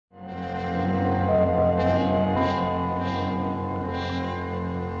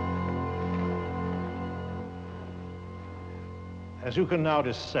As you can now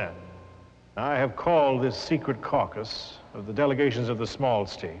discern, I have called this secret caucus of the delegations of the small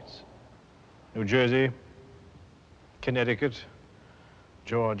states, New Jersey, Connecticut,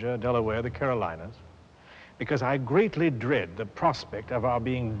 Georgia, Delaware, the Carolinas, because I greatly dread the prospect of our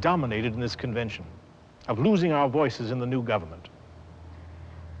being dominated in this convention, of losing our voices in the new government.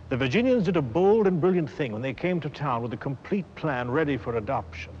 The Virginians did a bold and brilliant thing when they came to town with a complete plan ready for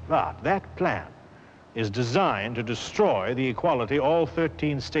adoption. But that plan is designed to destroy the equality all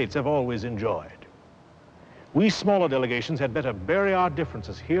 13 states have always enjoyed. We smaller delegations had better bury our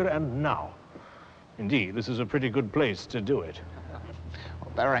differences here and now. Indeed, this is a pretty good place to do it.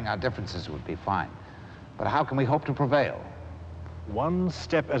 Well, burying our differences would be fine. But how can we hope to prevail? One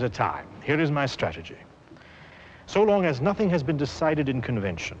step at a time. Here is my strategy. So long as nothing has been decided in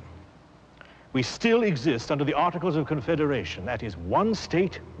convention, we still exist under the Articles of Confederation. That is, one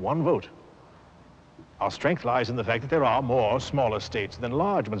state, one vote. Our strength lies in the fact that there are more smaller states than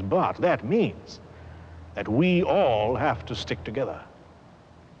large ones, but that means that we all have to stick together.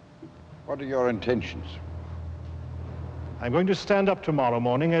 What are your intentions? I'm going to stand up tomorrow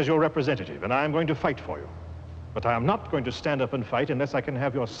morning as your representative, and I'm going to fight for you. But I am not going to stand up and fight unless I can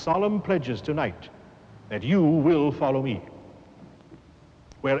have your solemn pledges tonight that you will follow me,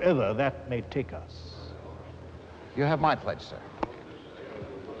 wherever that may take us. You have my pledge, sir.